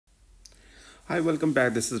Hi, welcome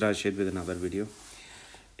back. This is Rashid with another video.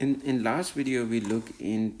 In last video, we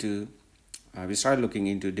started looking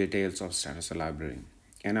into details of standard library,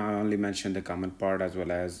 and I only mentioned the common part as well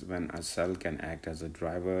as when a cell can act as a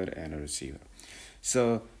driver and a receiver.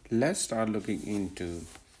 So let's start looking into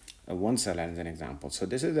one cell as an example. So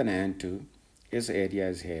this is an AND2. Its area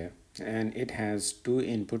is here, and it has two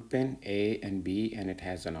input pin A and B, and it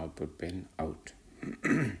has an output pin out.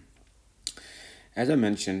 As I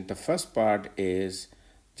mentioned, the first part is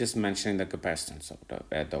just mentioning the capacitance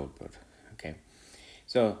at the output. Okay,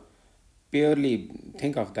 so purely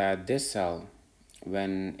think of that this cell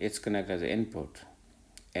when it's connected as input,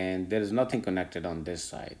 and there is nothing connected on this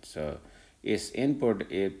side. So its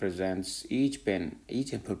input, it presents each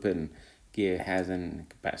input pin has an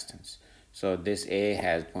capacitance. So this A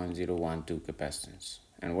has 0.012 capacitance.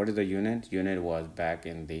 And what is the unit? Unit was back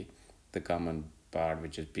in the common part,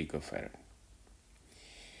 which is picofarad.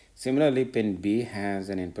 Similarly, pin B has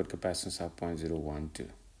an input capacitance of 0.012.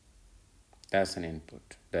 That's an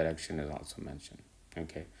input. Direction is also mentioned.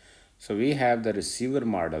 Okay, so we have the receiver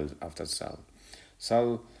model of the cell.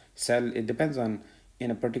 Cell, it depends on,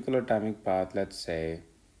 in a particular timing path, let's say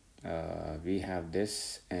we have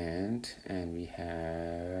this and we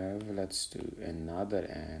have, let's do another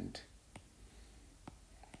and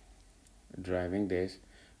driving this,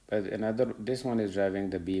 but this one is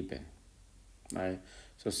driving the B pin, right?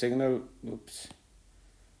 So signal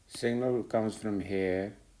comes from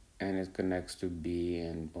here and it connects to B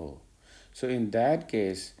and O. So in that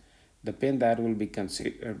case, the pin that will be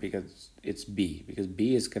considered, because it's B, because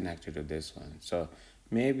B is connected to this one. So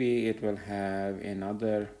maybe it will have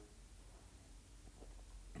another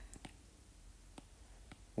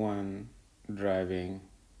one driving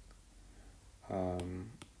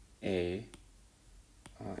A.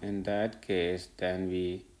 In that case, then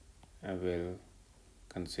we will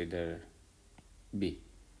consider B.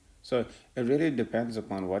 So it really depends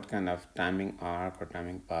upon what kind of timing arc or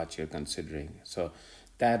timing path you're considering. So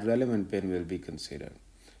that relevant pin will be considered.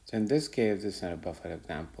 So in this case, this is a buffer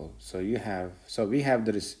example. So we have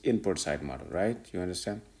the input side model, right? You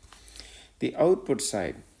understand? The output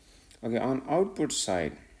side. Okay, on output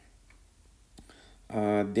side,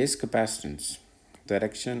 this capacitance,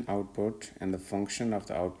 direction, output, and the function of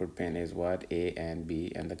the output pin is what? A and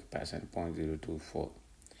B, and the capacitance 0.024.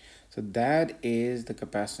 So that is the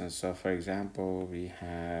capacitance. So for example, we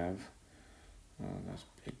have, let's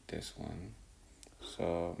pick this one.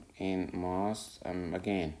 So in MOS,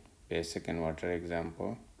 again, basic inverter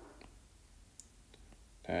example.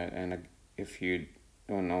 And if you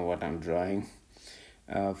don't know what I'm drawing,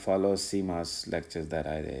 follow CMOS lectures that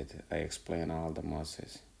I did. I explain all the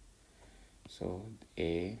MOSes. So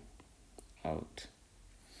A, out.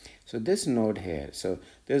 So this node here, so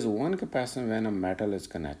there's one capacitance when a metal is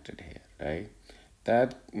connected here, right?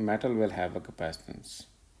 That metal will have a capacitance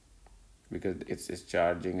because it's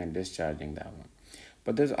charging and discharging that one.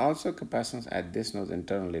 But there's also capacitance at this node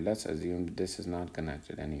internally. Let's assume this is not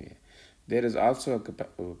connected anyway. There is also a not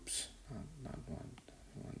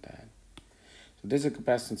want that. So there's a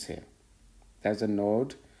capacitance here. That's a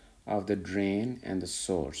node of the drain and the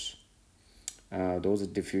source. Those are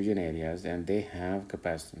diffusion areas, and they have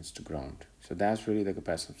capacitance to ground. So that's really the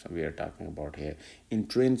capacitance we are talking about here.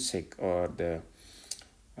 Intrinsic, or the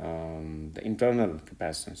internal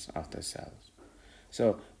capacitance of the cells.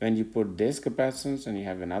 So when you put this capacitance and you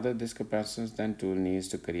have another this capacitance, then tool needs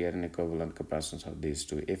to create an equivalent capacitance of these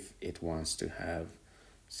two if it wants to have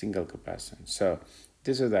single capacitance. So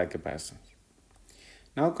this is that capacitance.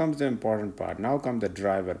 Now comes the important part. Now comes the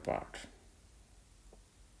driver part.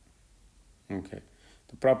 Okay,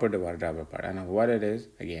 the proper driver part, and what it is,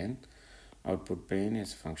 again, output pin,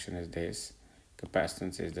 its function is this,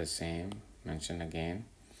 capacitance is the same, mentioned again.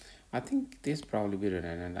 I think this probably be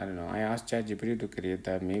redundant, I don't know. I asked ChatGPT to create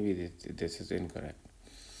that. Maybe this is incorrect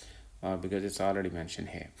because it's already mentioned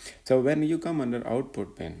here. So when you come under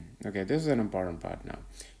output pin, okay, this is an important part now.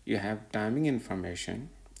 You have timing information,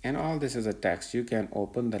 and all this is a text. You can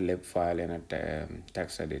open the lib file in a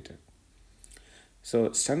text editor.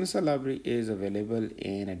 So standard cell library is available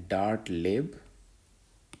in a .lib,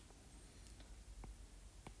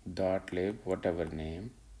 whatever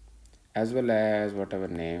name, as well as whatever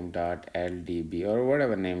name .ldb, or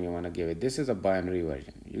whatever name you want to give it. This is a binary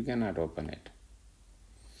version. You cannot open it.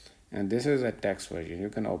 And this is a text version. You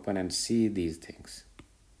can open and see these things.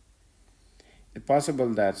 It's possible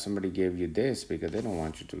that somebody gave you this because they don't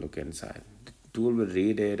want you to look inside. Tool will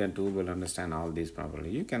read it, and tool will understand all these properly.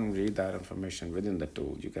 You can read that information within the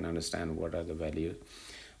tool. You can understand what are the values,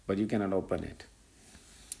 but you cannot open it.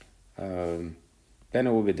 Then it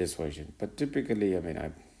will be this version. But typically, I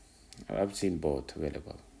mean, I've seen both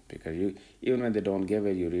available, because you, even when they don't give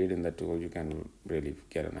it, you read in the tool, you can really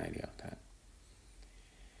get an idea of that.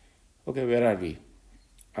 Okay, where are we?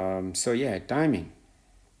 So yeah, timing.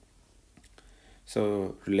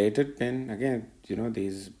 So related pin, again,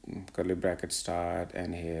 these curly brackets start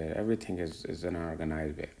and here, everything is in an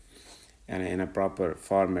organized way and in a proper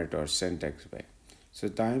format or syntax way. So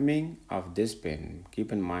timing of this pin,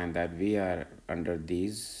 keep in mind that we are under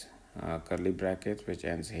these curly brackets which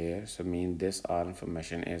ends here. So mean this all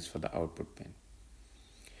information is for the output pin.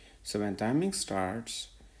 So when timing starts,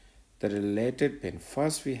 the related pin,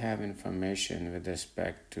 first we have information with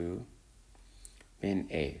respect to pin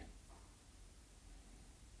A.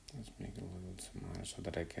 Let's make it a little smaller so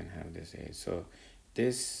that I can have this A. So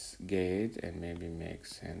this gate, and maybe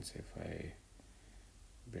makes sense if I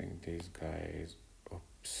bring these guys,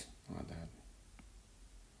 oops, not that,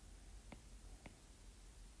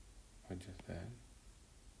 or just that,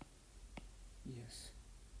 yes,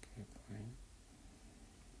 okay, fine,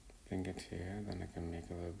 bring it here, then I can make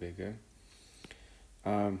it a little bigger.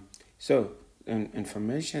 So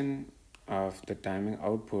information of the timing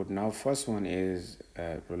output, now first one is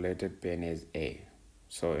related pin is A.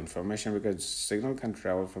 So information, because signal can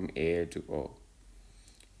travel from A to O.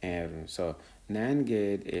 And so NAND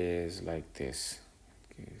gate is like this.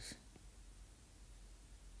 Okay.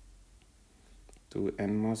 Two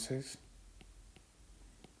NMOSes,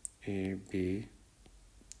 A, B,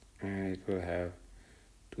 and it will have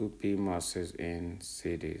two PMOSes in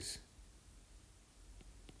series.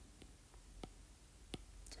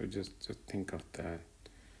 So just think of that.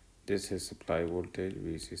 This is supply voltage,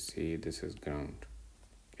 VCC, this is ground.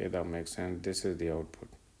 Okay, that makes sense. This is the output.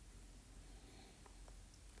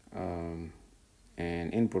 And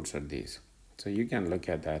inputs are these. So you can look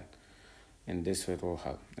at that, and this will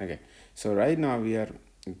help. Okay, so right now we are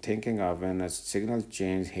thinking of when a signal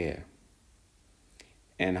change here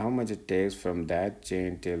and how much it takes from that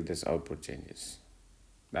chain till this output changes.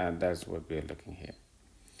 That's what we are looking here.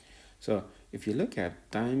 So if you look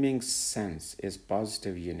at timing sense is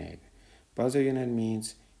positive unit. Positive unit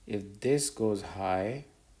means if this goes high,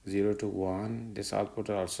 0 to 1, this output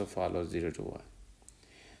also follows 0 to 1.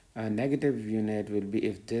 A negative unit will be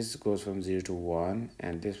if this goes from 0 to 1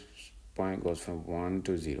 and this point goes from 1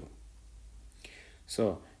 to 0.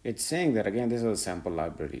 So it's saying that, again, this is a sample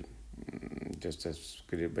library, just as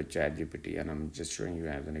created by ChatGPT, and I'm just showing you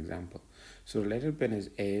as an example. So related pin is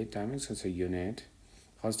A, timing sensor unit,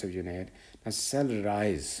 positive unit. Now cell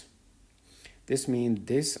rise. This means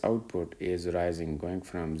this output is rising, going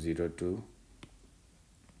from 0 to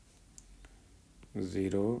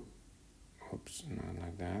 0. Oops, not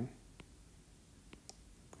like that.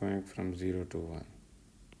 Going from 0 to 1.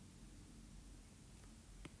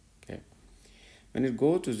 Okay. When it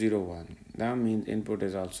goes to 0, 1, that means input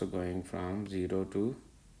is also going from 0 to,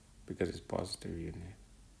 because it's positive unit.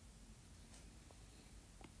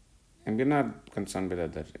 And we're not concerned with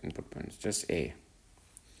other input points, just A.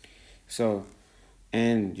 So,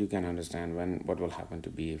 and you can understand what will happen to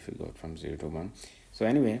B if you go from 0 to 1. So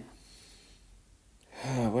anyway,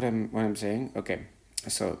 what I'm saying, okay,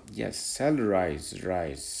 so yes, cell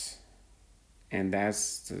rise, and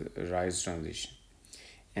that's the rise transition,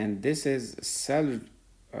 and this is cell,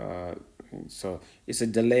 so it's a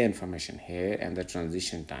delay information here and the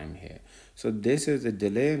transition time here. So this is the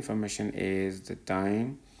delay information is the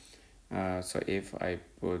time. So if I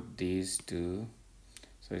put these two,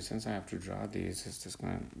 so since I have to draw these, it's just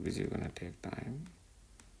gonna take time.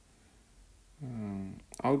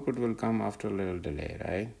 Output will come after a little delay,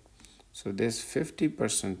 right? So this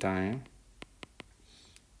 50% time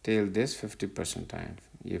till this 50% time.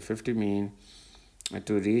 Yeah, 50 mean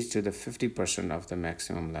to reach to the 50% of the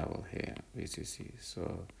maximum level here, VCC.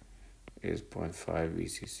 So is 0.5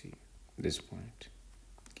 VCC, this point.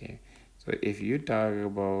 Okay, so if you talk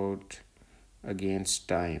about against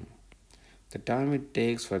time, the time it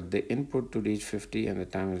takes for the input to reach 50 and the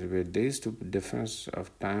time is where these two difference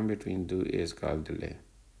of time between two is called delay.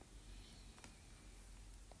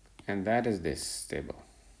 And that is this table.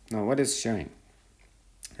 Now what is showing?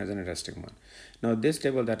 That's an interesting one. Now this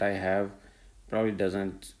table that I have probably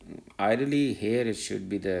doesn't, ideally here it should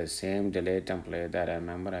be the same delay template that I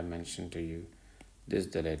remember I mentioned to you, this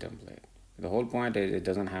delay template. The whole point is it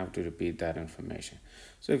doesn't have to repeat that information.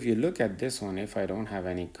 So if you look at this one, if I don't have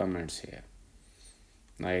any comments here,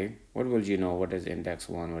 right, what will you know? What is index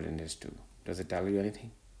 1 or index 2? Does it tell you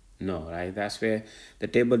anything? No, right? That's where the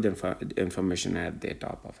table information at the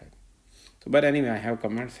top of it. So, but anyway, I have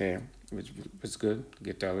comments here, which is good.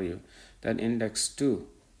 I tell you that index 2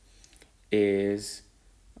 is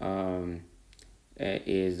the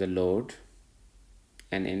load,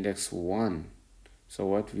 and index 1. So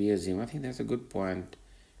what we assume, I think that's a good point.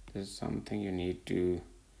 There's something you need to,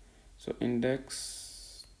 so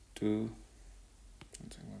index 2,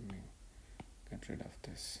 let me get rid of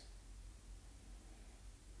this.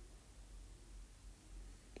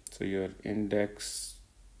 So your index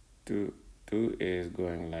 2 is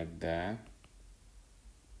going like that.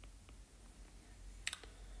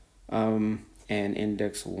 And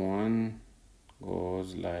index 1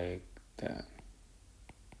 goes like that.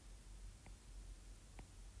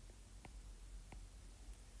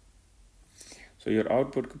 So your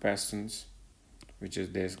output capacitance, which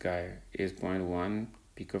is this guy, is 0.1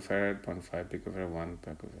 picofarad, 0.5 picofarad, 1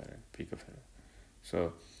 picofarad.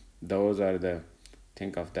 So those are the,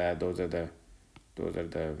 think of that, those are the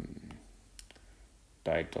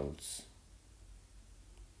titles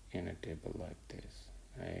in a table like this,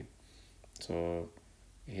 right? So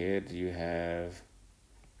here you have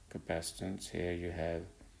capacitance, here you have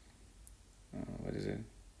what is it,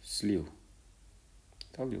 slew.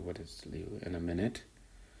 Tell you what is slew in a minute.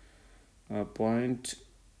 0.1,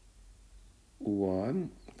 0.5,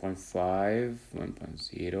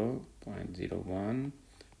 1.0, 0.01,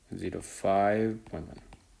 0.5, 0.1.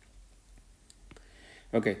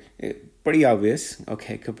 Okay, pretty obvious.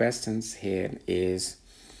 Okay, capacitance here is,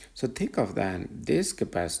 so think of that, this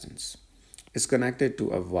capacitance is connected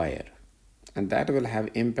to a wire, and that will have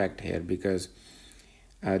impact here because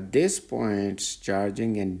this point's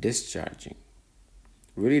charging and discharging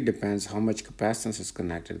really depends how much capacitance is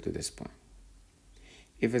connected to this point.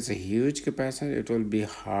 If it's a huge capacitor, it will be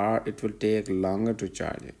hard, it will take longer to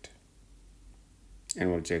charge it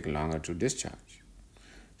and will take longer to discharge.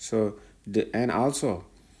 So and also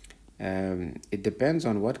it depends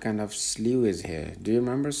on what kind of slew is here. Do you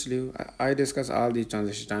remember slew? I discuss all these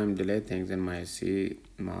transition time delay things in my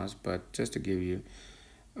CMOS, but just to give you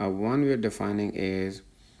one we're defining is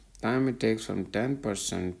time it takes from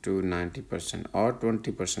 10% to 90% or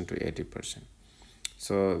 20% to 80%.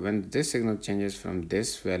 So when this signal changes from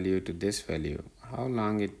this value to this value, how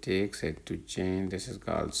long it takes it to change, this is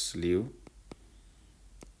called slew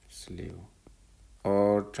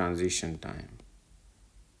or transition time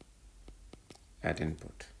at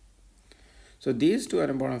input. So these two are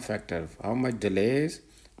important factors. How much delays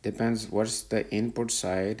depends what's the input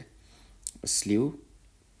side slew,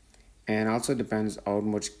 and also depends how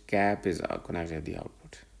much cap is connected to the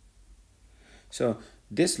output. So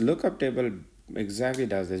this lookup table exactly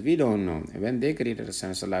does this. We don't know. When they created a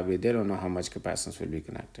sensor library, they don't know how much capacitance will be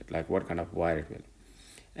connected, like what kind of wire it will.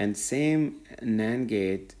 And same NAND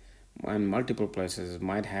gate on multiple places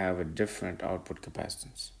might have a different output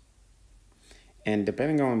capacitance. And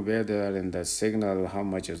depending on where they are in the signal, how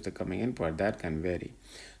much is the coming input, that can vary.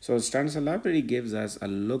 So standard library gives us a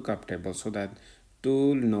lookup table so that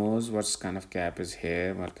tool knows what kind of cap is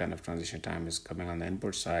here, what kind of transition time is coming on the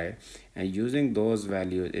input side, and using those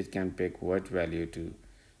values it can pick what value to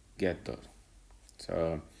get those.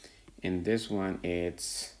 So in this one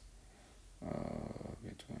it's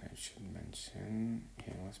which one I should mention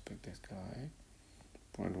here, let's pick this guy,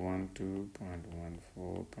 0.12, 0.14,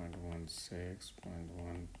 0.16,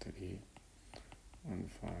 0.13, 0.15,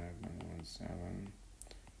 0.17,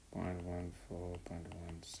 0.14,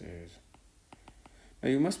 0.16. Now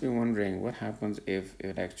you must be wondering what happens if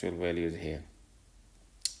the actual value is here.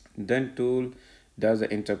 Then tool does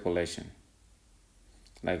the interpolation,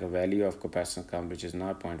 like a value of capacitance comes which is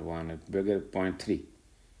not 0.1, it's bigger 0.3,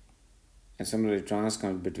 and similarly trans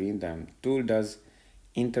comes between them. Tool does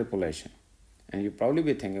interpolation, and you probably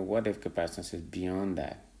be thinking, what if capacitance is beyond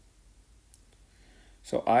that?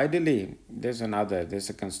 So ideally, there's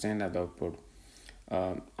a constraint at the output.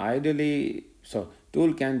 Ideally, so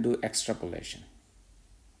tool can do extrapolation,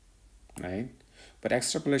 right? But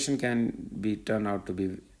extrapolation can be turned out to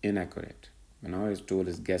be inaccurate. His tool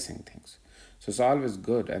is guessing things. So it's always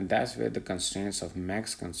good, and that's where the constraints of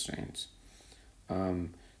max constraints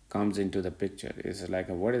comes into the picture. It's like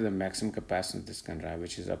what is the maximum capacitance this can drive,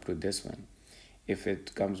 which is up to this one. If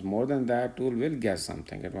it comes more than that, tool will guess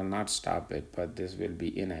something. It will not stop it, but this will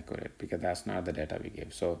be inaccurate because that's not the data we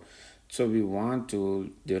give. So we want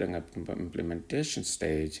to, during a implementation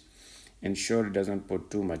stage, ensure it doesn't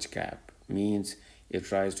put too much cap. Means it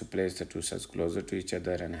tries to place the two cells closer to each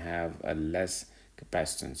other and have a less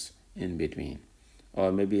capacitance in between.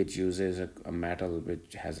 Or maybe it uses a metal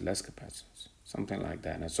which has less capacitance, something like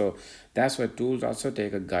that. And so that's why tools also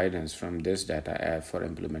take a guidance from this data for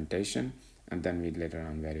implementation, and then we later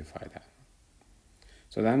on verify that.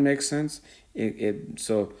 So that makes sense.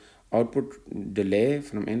 So output delay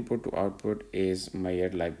from input to output is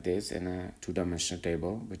measured like this in a two-dimensional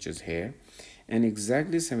table, which is here. And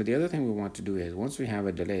exactly same. The other thing we want to do is once we have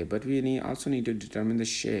a delay, but we also need to determine the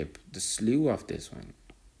shape, the slew of this one.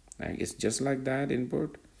 Like it's just like that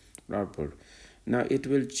input or output. Now it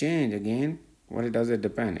will change again. What it does, it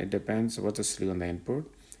depends. It depends what's the slew on the input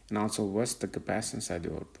and also what's the capacitance at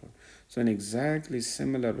the output. So in exactly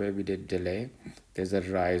similar way we did delay, there's a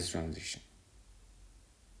rise transition.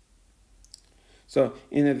 So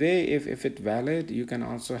in a way, if it's valid, you can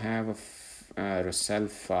also have a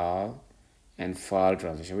self fall and fall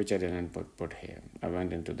transition, which I didn't put here. I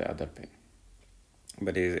went into the other pin,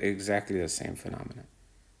 but it is exactly the same phenomenon.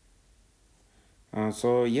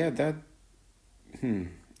 So yeah, that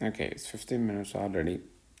okay, it's 15 minutes already.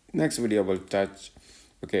 Next video will touch,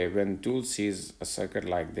 okay, when tool sees a circuit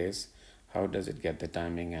like this, how does it get the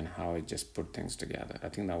timing and how it just put things together. I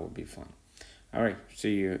think that would be fun. All right,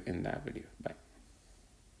 see you in that video. Bye.